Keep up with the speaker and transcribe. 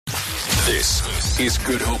This is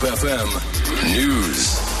Good Hope FM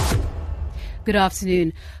News. Good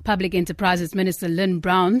afternoon. Public Enterprises Minister Lynne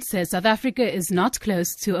Brown says South Africa is not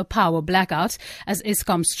close to a power blackout as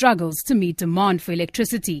Eskom struggles to meet demand for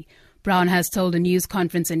electricity. Brown has told a news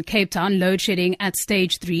conference in Cape Town load shedding at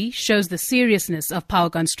stage 3 shows the seriousness of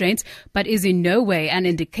power constraints, but is in no way an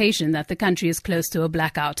indication that the country is close to a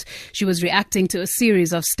blackout. She was reacting to a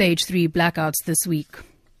series of stage 3 blackouts this week.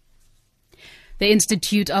 The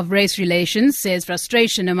Institute of Race Relations says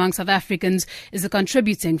frustration among South Africans is a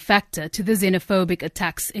contributing factor to the xenophobic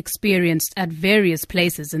attacks experienced at various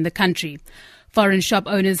places in the country. Foreign shop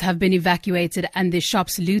owners have been evacuated and their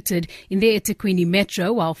shops looted in the eThekwini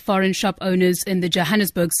metro, while foreign shop owners in the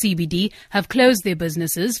Johannesburg CBD have closed their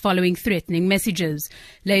businesses following threatening messages.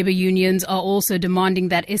 Labour unions are also demanding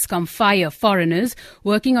that Eskom fire foreigners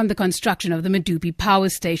working on the construction of the Medupi power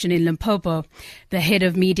station in Limpopo. The head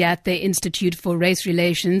of media at the Institute for Race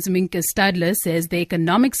Relations, Minka Stadler, says the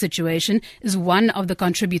economic situation is one of the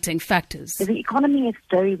contributing factors. The economy is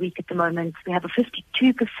very weak at the moment. We have a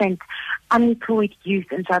 52% unemployed youth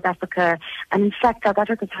in South Africa, and in fact South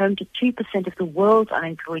Africa is home to 2% of the world's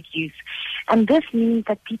unemployed youth. And this means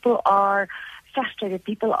that people are frustrated,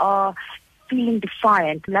 people are feeling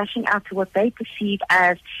defiant, lashing out to what they perceive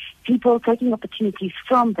as people taking opportunities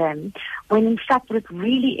from them, when in fact what it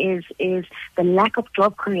really is the lack of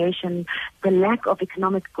job creation, the lack of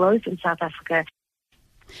economic growth in South Africa.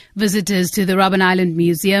 Visitors to the Robben Island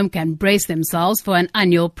Museum can brace themselves for an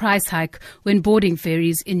annual price hike when boarding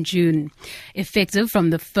ferries in June. Effective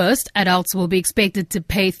from the 1st, adults will be expected to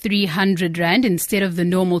pay 300 Rand instead of the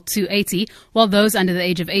normal 280, while those under the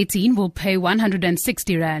age of 18 will pay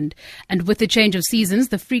 160 Rand. And with the change of seasons,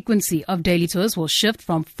 the frequency of daily tours will shift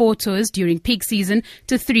from 4 tours during peak season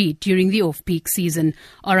to 3 during the off-peak season.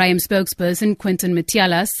 RIM spokesperson Quinton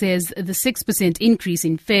Matiala says the 6% increase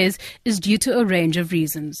in fares is due to a range of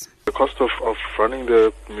reasons. The cost of running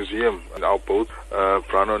the museum and our boat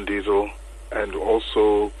run on diesel, and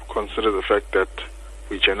also consider the fact that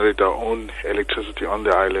we generate our own electricity on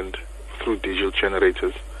the island through diesel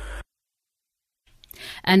generators.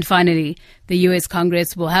 And finally, the U.S.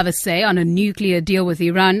 Congress will have a say on a nuclear deal with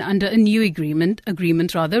Iran under a new agreement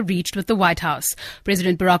reached with the White House.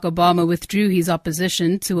 President Barack Obama withdrew his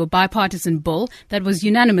opposition to a bipartisan bill that was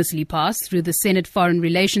unanimously passed through the Senate Foreign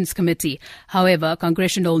Relations Committee. However,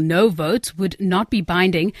 congressional no vote would not be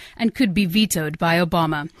binding and could be vetoed by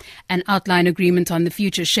Obama. An outline agreement on the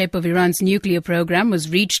future shape of Iran's nuclear program was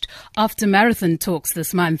reached after marathon talks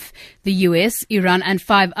this month. The U.S., Iran and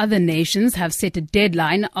 5 other nations have set a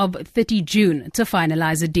deadline of 30 June to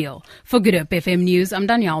finalize a deal. For Good Hope FM News, I'm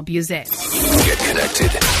Danielle Buzet. Get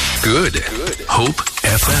connected. Good.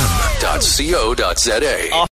 HopeFM.co.za